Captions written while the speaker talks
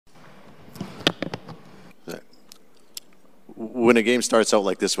When a game starts out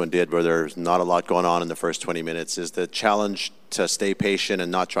like this one did, where there's not a lot going on in the first 20 minutes, is the challenge to stay patient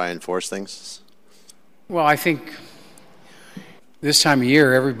and not try and force things? Well, I think this time of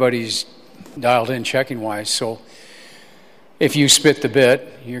year, everybody's dialed in checking-wise, so if you spit the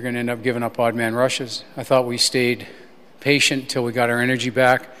bit, you're going to end up giving up odd man rushes. I thought we stayed patient till we got our energy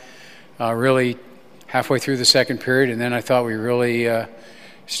back, really halfway through the second period, and then I thought we really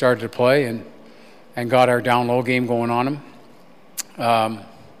started to play and got our down-low game going on them. I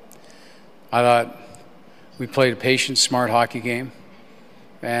thought we played a patient, smart hockey game,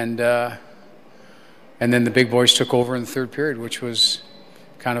 and then the big boys took over in the third period, which was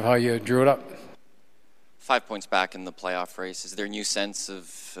kind of how you drew it up. 5 points back in the playoff race. Is there a new sense of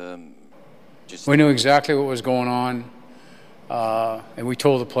just... We knew exactly what was going on, and we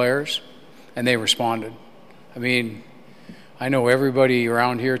told the players, and they responded. I mean, I know everybody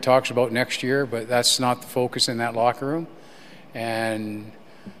around here talks about next year, but that's not the focus in that locker room. And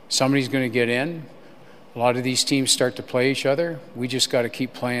somebody's going to get in. A lot of these teams start to play each other. We just got to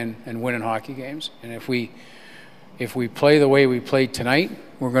keep playing and winning hockey games. And if we play the way we played tonight,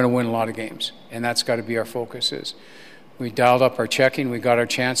 we're going to win a lot of games. And that's got to be our focus. Is we dialed up our checking, we got our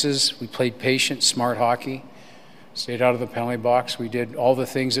chances, we played patient, smart hockey, stayed out of the penalty box. We did all the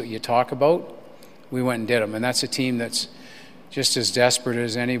things that you talk about. We went and did them. And that's a team that's just as desperate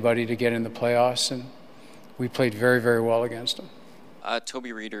as anybody to get in the playoffs. And we played very, very well against them.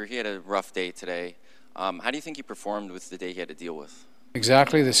 Toby Reeder, he had a rough day today. How do you think he performed with the day he had to deal with?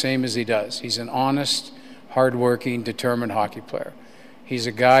 Exactly the same as he does. He's an honest, hard-working, determined hockey player. He's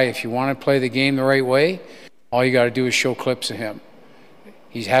a guy, if you want to play the game the right way, all you got to do is show clips of him.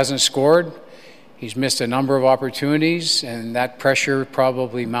 He hasn't scored. He's missed a number of opportunities, and that pressure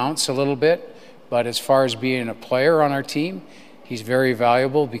probably mounts a little bit. But as far as being a player on our team, he's very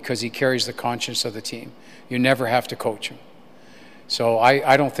valuable because he carries the conscience of the team. You never have to coach him. So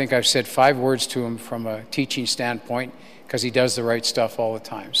I don't think I've said 5 words to him from a teaching standpoint because he does the right stuff all the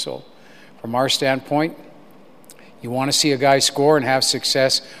time. So from our standpoint, you want to see a guy score and have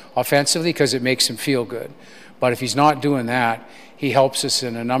success offensively because it makes him feel good. But if he's not doing that, he helps us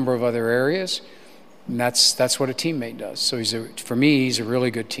in a number of other areas, and that's what a teammate does. So for me, he's a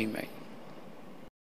really good teammate.